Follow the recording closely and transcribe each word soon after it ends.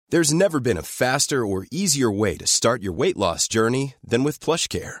There's never been a faster or easier way to start your weight loss journey than with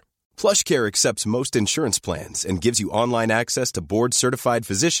PlushCare. PlushCare accepts most insurance plans and gives you online access to board-certified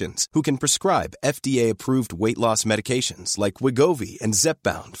physicians who can prescribe FDA-approved weight loss medications like Wegovy and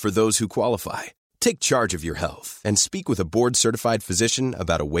Zepbound for those who qualify. Take charge of your health and speak with a board-certified physician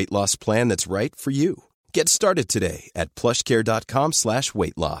about a weight loss plan that's right for you. Get started today at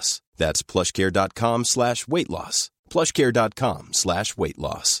plushcare.com/weight loss. That's plushcare.com/weight loss. plushcare.com/weight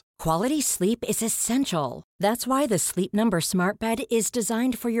loss. Quality sleep is essential. That's why the Sleep Number Smart Bed is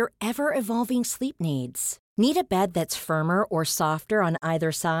designed for your ever-evolving sleep needs. Need a bed that's firmer or softer on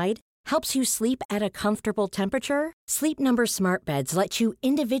either side? Helps you sleep at a comfortable temperature? Sleep Number Smart Beds let you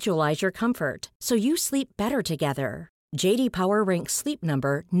individualize your comfort, so you sleep better together. J.D. Power ranks Sleep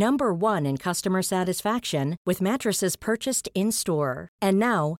Number number 1 in customer satisfaction with mattresses purchased in-store. And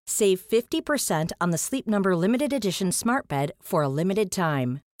now, save 50% on the Sleep Number Limited Edition Smart Bed for a limited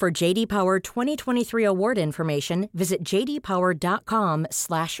time. For J.D. Power 2023 award information, visit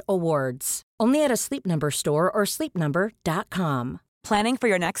jdpower.com/awards. Only at a Sleep Number store or sleepnumber.com. Planning for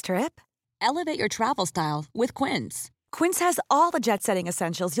your next trip? Elevate your travel style with Quince. Quince has all the jet-setting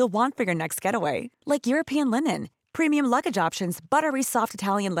essentials you'll want for your next getaway, like European linen, premium luggage options, buttery soft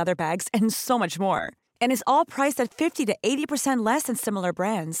Italian leather bags, and so much more. And is all priced at 50 to 80% less than similar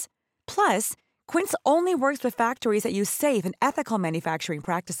brands. Plus, Quince only works with factories that use safe and ethical manufacturing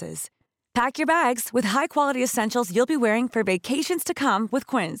practices. Pack your bags with high-quality essentials you'll be wearing for vacations to come with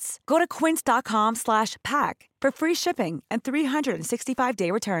Quince. Go to quince.com/pack for free shipping and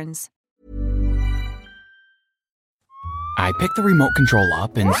 365-day returns. I picked the remote control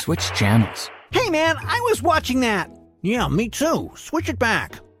up and switched channels. Hey man, I was watching that. Yeah, me too. Switch it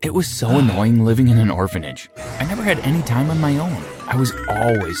back. It was so annoying living in an orphanage. I never had any time on my own. I was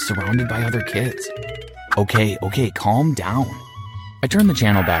always surrounded by other kids. Okay, calm down. I turned the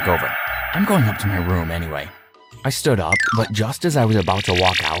channel back over. I'm going up to my room anyway. I stood up, but just as I was about to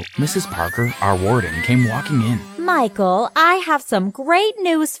walk out, Mrs. Parker, our warden, came walking in. Michael, I have some great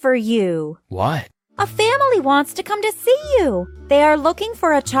news for you. What? A family wants to come to see you. They are looking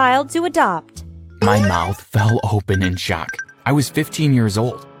for a child to adopt. My mouth fell open in shock. I was 15 years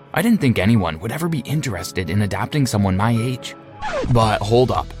old. I didn't think anyone would ever be interested in adopting someone my age. But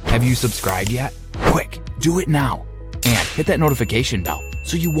hold up, have you subscribed yet? Quick, do it now. And hit that notification bell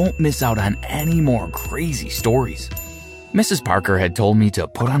so you won't miss out on any more crazy stories. Mrs. Parker had told me to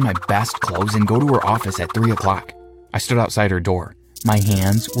put on my best clothes and go to her office at 3 o'clock. I stood outside her door. My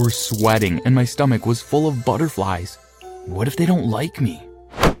hands were sweating and my stomach was full of butterflies. What if they don't like me?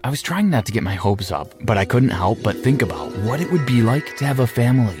 I was trying not to get my hopes up, but I couldn't help but think about what it would be like to have a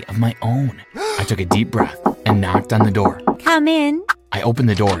family of my own. I took a deep breath and knocked on the door. Come in. I opened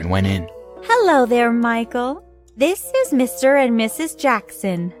the door and went in. Hello there, Michael. This is Mr. and Mrs.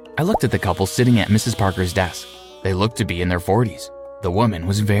 Jackson. I looked at the couple sitting at Mrs. Parker's desk. They looked to be in their 40s. The woman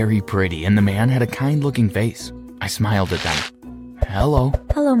was very pretty and the man had a kind-looking face. I smiled at them. Hello.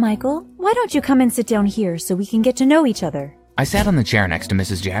 Hello, Michael. Why don't you come and sit down here so we can get to know each other? I sat on the chair next to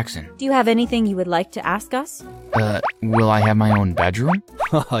Mrs. Jackson. Do you have anything you would like to ask us? Will I have my own bedroom?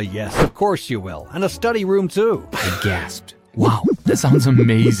 Yes, of course you will. And a study room too. I gasped. Wow, that sounds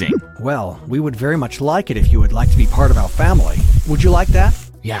amazing. Well, we would very much like it if you would like to be part of our family. Would you like that?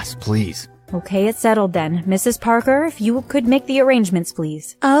 Yes, please. Okay, it's settled then. Mrs. Parker, if you could make the arrangements,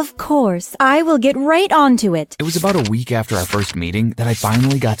 please. Of course. I will get right on to it. It was about a week after our first meeting that I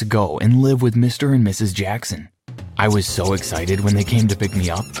finally got to go and live with Mr. and Mrs. Jackson. I was so excited when they came to pick me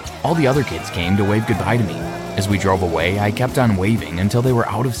up. All the other kids came to wave goodbye to me. As we drove away, I kept on waving until they were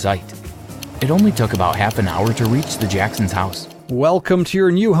out of sight. It only took about half an hour to reach the Jacksons' house. Welcome to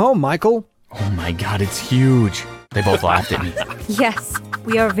your new home, Michael. Oh my God, it's huge. They both laughed at me. Yes,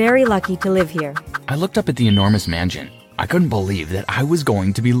 we are very lucky to live here. I looked up at the enormous mansion. I couldn't believe that I was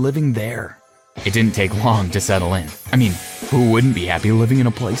going to be living there. It didn't take long to settle in. I mean, who wouldn't be happy living in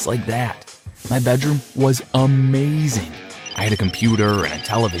a place like that? My bedroom was amazing. I had a computer and a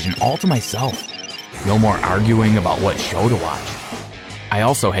television all to myself. No more arguing about what show to watch. I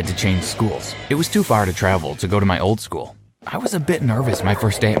also had to change schools. It was too far to travel to go to my old school. I was a bit nervous my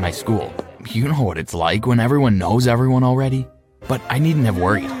first day at my school. You know what it's like when everyone knows everyone already. But I needn't have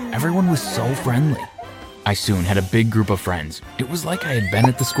worried. Everyone was so friendly. I soon had a big group of friends. It was like I had been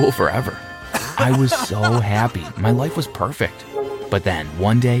at the school forever. I was so happy. My life was perfect. But then,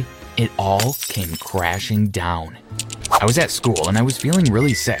 one day, it all came crashing down. I was at school and I was feeling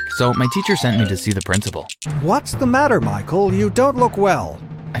really sick, so my teacher sent me to see the principal. What's the matter, Michael? You don't look well.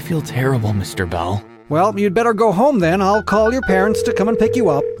 I feel terrible, Mr. Bell. Well, you'd better go home then. I'll call your parents to come and pick you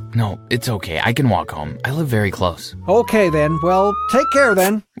up. No, it's okay. I can walk home. I live very close. Okay then, well, take care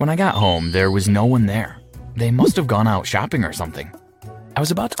then. When I got home, there was no one there. They must have gone out shopping or something. I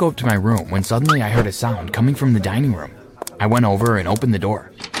was about to go up to my room when suddenly I heard a sound coming from the dining room. I went over and opened the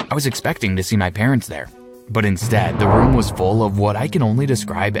door. I was expecting to see my parents there, but instead, the room was full of what I can only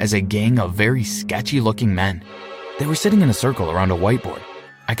describe as a gang of very sketchy-looking men. They were sitting in a circle around a whiteboard.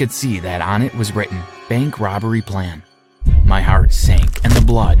 I could see that on it was written, "Bank Robbery Plan." My heart sank and the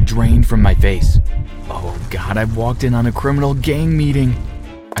blood drained from my face. Oh God, I've walked in on a criminal gang meeting.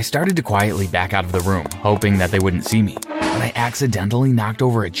 I started to quietly back out of the room, hoping that they wouldn't see me, but I accidentally knocked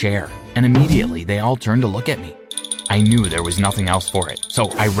over a chair, and immediately they all turned to look at me. I knew there was nothing else for it, so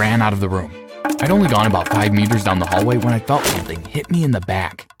I ran out of the room. I'd only gone about 5 meters down the hallway when I felt something hit me in the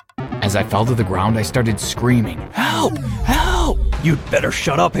back. As I fell to the ground, I started screaming, "Help! Help!" You'd better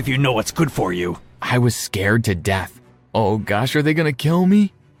shut up if you know what's good for you. I was scared to death. Oh gosh, are they gonna kill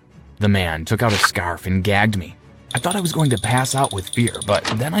me? The man took out a scarf and gagged me. I thought I was going to pass out with fear, but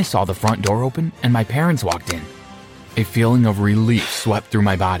then I saw the front door open and my parents walked in. A feeling of relief swept through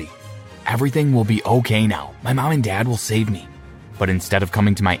my body. Everything will be okay now. My mom and dad will save me. But instead of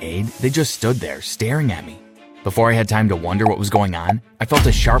coming to my aid, they just stood there staring at me. Before I had time to wonder what was going on, I felt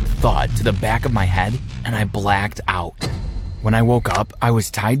a sharp thud to the back of my head and I blacked out. When I woke up, I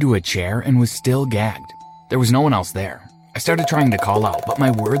was tied to a chair and was still gagged. There was no one else there. I started trying to call out, but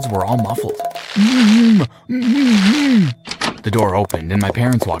my words were all muffled. The door opened and my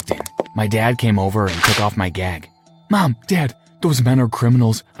parents walked in. My dad came over and took off my gag. "Mom, Dad, those men are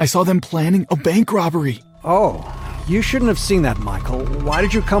criminals. I saw them planning a bank robbery." Oh, you shouldn't have seen that, Michael. Why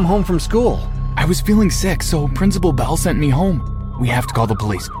did you come home from school? I was feeling sick, so Principal Bell sent me home. We have to call the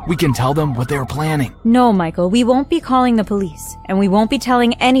police. We can tell them what they're planning. No, Michael, we won't be calling the police, and we won't be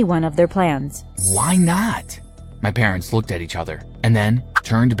telling anyone of their plans. Why not? My parents looked at each other and then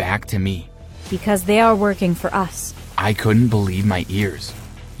turned back to me. Because they are working for us. I couldn't believe my ears.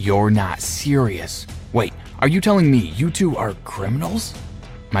 You're not serious. Wait, are you telling me you two are criminals?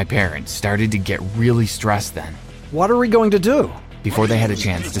 My parents started to get really stressed then. What are we going to do? Before they had a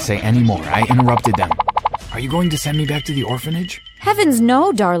chance to say any more, I interrupted them. Are you going to send me back to the orphanage? Heavens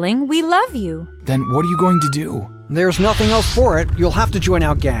no, darling. We love you. Then what are you going to do? There's nothing else for it. You'll have to join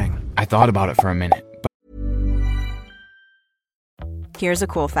our gang. I thought about it for a minute. Here's a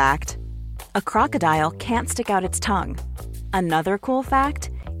cool fact. A crocodile can't stick out its tongue. Another cool fact,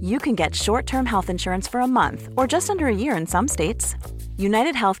 you can get short-term health insurance for a month or just under a year in some states.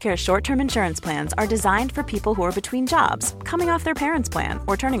 United Healthcare short-term insurance plans are designed for people who are between jobs, coming off their parents' plan,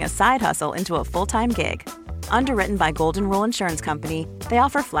 or turning a side hustle into a full-time gig. Underwritten by Golden Rule Insurance Company, they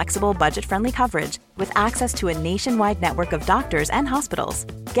offer flexible, budget-friendly coverage with access to a nationwide network of doctors and hospitals.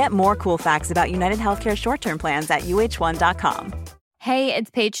 Get more cool facts about United Healthcare short-term plans at uh1.com. Hey, it's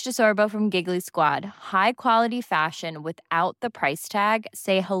Paige DeSorbo from Giggly Squad. High quality fashion without the price tag.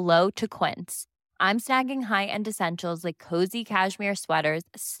 Say hello to Quince. I'm snagging high-end essentials like cozy cashmere sweaters,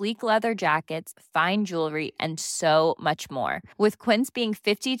 sleek leather jackets, fine jewelry, and so much more. With Quince being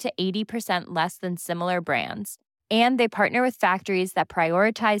 50 to 80% less than similar brands. And they partner with factories that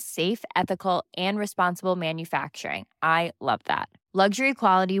prioritize safe, ethical, and responsible manufacturing. I love that. Luxury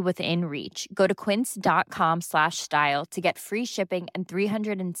quality within reach. Go to quince.com/style to get free shipping and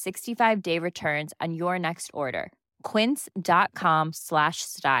 365-day returns on your next order.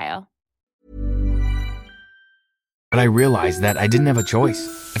 Quince.com/style. But I realized that I didn't have a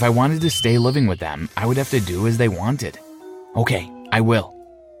choice. If I wanted to stay living with them, I would have to do as they wanted. Okay, I will.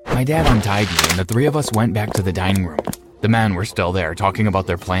 My dad untied me and the three of us went back to the dining room. The men were still there talking about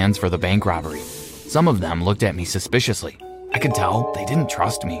their plans for the bank robbery. Some of them looked at me suspiciously. I could tell they didn't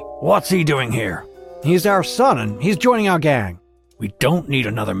trust me. What's he doing here? He's our son and he's joining our gang. We don't need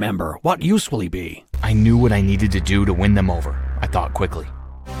another member. What use will he be? I knew what I needed to do to win them over, I thought quickly.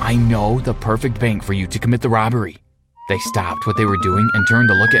 I know the perfect bank for you to commit the robbery. They stopped what they were doing and turned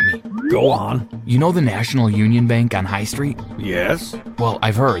to look at me. Go on. You know the National Union Bank on High Street? Yes. Well,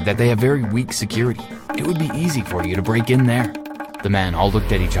 I've heard that they have very weak security. It would be easy for you to break in there. The men all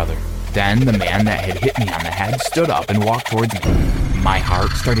looked at each other. Then the man that had hit me on the head stood up and walked towards me. My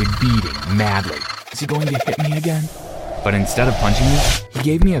heart started beating madly. Is he going to hit me again? But instead of punching me, he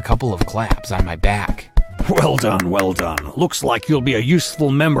gave me a couple of claps on my back. Well done, well done. Looks like you'll be a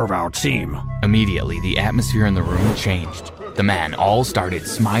useful member of our team. Immediately, the atmosphere in the room changed. The men all started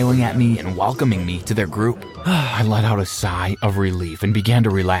smiling at me and welcoming me to their group. I let out a sigh of relief and began to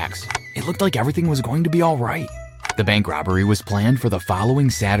relax. It looked like everything was going to be all right. The bank robbery was planned for the following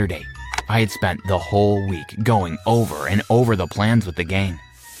Saturday. I had spent the whole week going over and over the plans with the gang.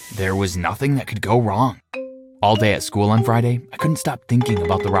 There was nothing that could go wrong. All day at school on Friday, I couldn't stop thinking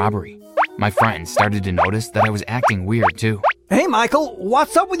about the robbery. My friends started to notice that I was acting weird too. Hey, Michael,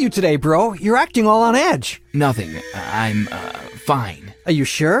 what's up with you today, bro? You're acting all on edge. Nothing. I'm, fine. Are you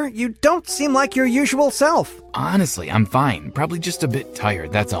sure? You don't seem like your usual self. Honestly, I'm fine. Probably just a bit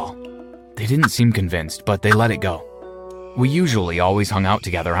tired, that's all. They didn't seem convinced, but they let it go. We usually always hung out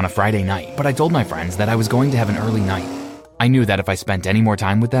together on a Friday night, but I told my friends that I was going to have an early night. I knew that if I spent any more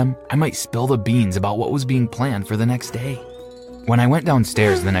time with them, I might spill the beans about what was being planned for the next day. When I went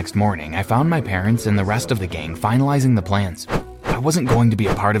downstairs the next morning, I found my parents and the rest of the gang finalizing the plans. I wasn't going to be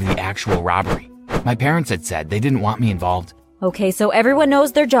a part of the actual robbery. My parents had said they didn't want me involved. Okay, so everyone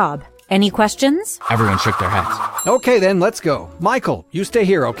knows their job. Any questions? Everyone shook their heads. Okay then, let's go. Michael, you stay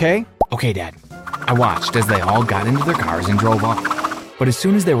here, okay? Okay, Dad. I watched as they all got into their cars and drove off. But as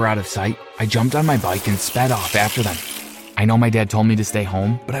soon as they were out of sight, I jumped on my bike and sped off after them. I know my dad told me to stay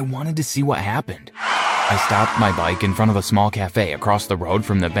home, but I wanted to see what happened. I stopped my bike in front of a small cafe across the road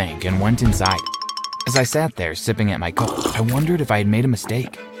from the bank and went inside. As I sat there sipping at my Coke, I wondered if I had made a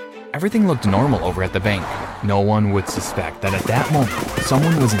mistake. Everything looked normal over at the bank. No one would suspect that at that moment,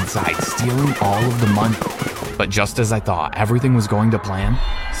 someone was inside stealing all of the money. But just as I thought everything was going to plan,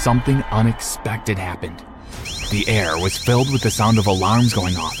 something unexpected happened. The air was filled with the sound of alarms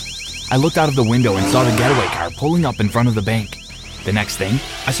going off. I looked out of the window and saw the getaway car pulling up in front of the bank. The next thing,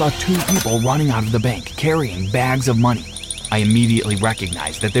 I saw two people running out of the bank carrying bags of money. I immediately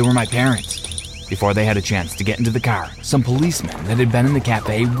recognized that they were my parents. Before they had a chance to get into the car, some policemen that had been in the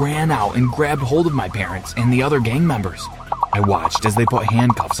cafe ran out and grabbed hold of my parents and the other gang members. I watched as they put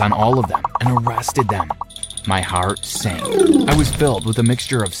handcuffs on all of them and arrested them. My heart sank. I was filled with a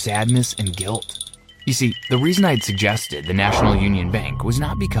mixture of sadness and guilt. You see, the reason I had suggested the National Union Bank was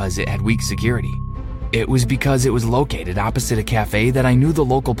not because it had weak security. It was because it was located opposite a cafe that I knew the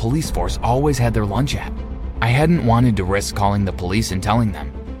local police force always had their lunch at. I hadn't wanted to risk calling the police and telling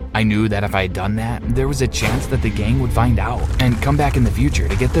them. I knew that if I had done that, there was a chance that the gang would find out and come back in the future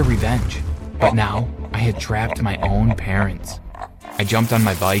to get their revenge. But now, I had trapped my own parents. I jumped on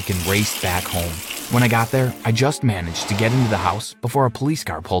my bike and raced back home. When I got there, I just managed to get into the house before a police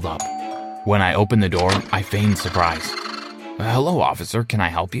car pulled up. When I opened the door, I feigned surprise. Hello, officer, can I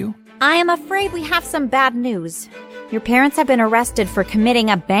help you? I am afraid we have some bad news. Your parents have been arrested for committing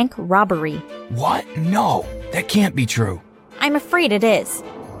a bank robbery. What? No, that can't be true. I'm afraid it is.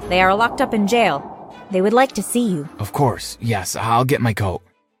 They are locked up in jail. They would like to see you. Of course, yes, I'll get my coat.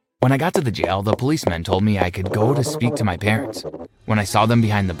 When I got to the jail, the policeman told me I could go to speak to my parents. When I saw them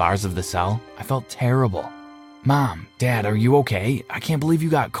behind the bars of the cell, I felt terrible. Mom, Dad, are you okay? I can't believe you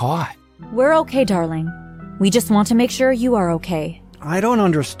got caught. We're okay, darling. We just want to make sure you are okay. I don't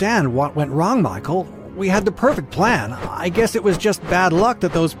understand what went wrong, Michael. We had the perfect plan. I guess it was just bad luck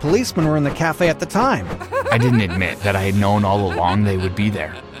that those policemen were in the cafe at the time. I didn't admit that I had known all along they would be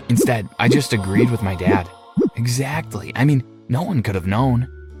there. Instead, I just agreed with my dad. Exactly. I mean, no one could have known.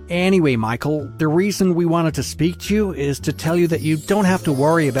 Anyway, Michael, the reason we wanted to speak to you is to tell you that you don't have to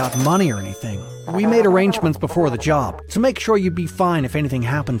worry about money or anything. We made arrangements before the job to make sure you'd be fine if anything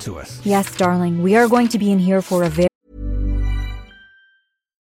happened to us. Yes, darling. We are going to be in here for a very...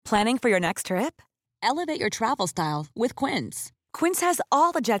 Planning for your next trip? Elevate your travel style with Quince. Quince has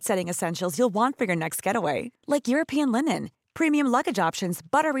all the jet-setting essentials you'll want for your next getaway, like European linen, premium luggage options,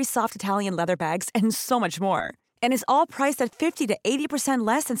 buttery soft Italian leather bags, and so much more. And is all priced at 50 to 80%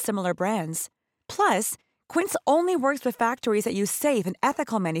 less than similar brands. Plus, Quince only works with factories that use safe and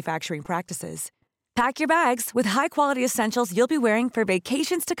ethical manufacturing practices. Pack your bags with high-quality essentials you'll be wearing for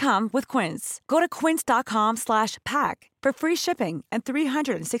vacations to come with Quince. Go to quince.com/pack for free shipping and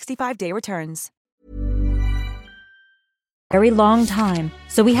 365-day returns. very long time,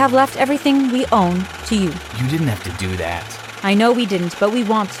 so we have left everything we own to you. You didn't have to do that. I know we didn't, but we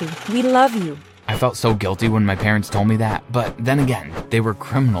want to. We love you. I felt so guilty when my parents told me that, but then again, they were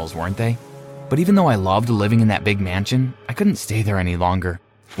criminals, weren't they? But even though I loved living in that big mansion, I couldn't stay there any longer.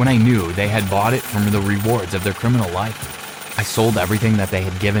 When I knew they had bought it from the rewards of their criminal life, I sold everything that they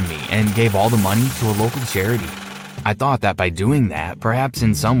had given me and gave all the money to a local charity. I thought that by doing that, perhaps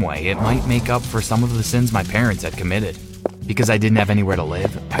in some way, it might make up for some of the sins my parents had committed. Because I didn't have anywhere to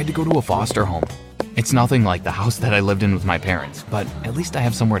live, I had to go to a foster home. It's nothing like the house that I lived in with my parents, but at least I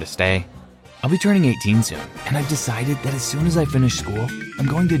have somewhere to stay. I'll be turning 18 soon, and I've decided that as soon as I finish school, I'm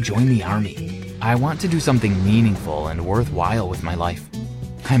going to join the army. I want to do something meaningful and worthwhile with my life.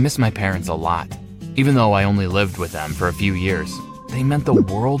 I miss my parents a lot. Even though I only lived with them for a few years, they meant the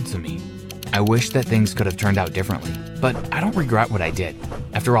world to me. I wish that things could have turned out differently, but I don't regret what I did.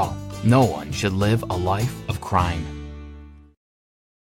 After all, no one should live a life of crime.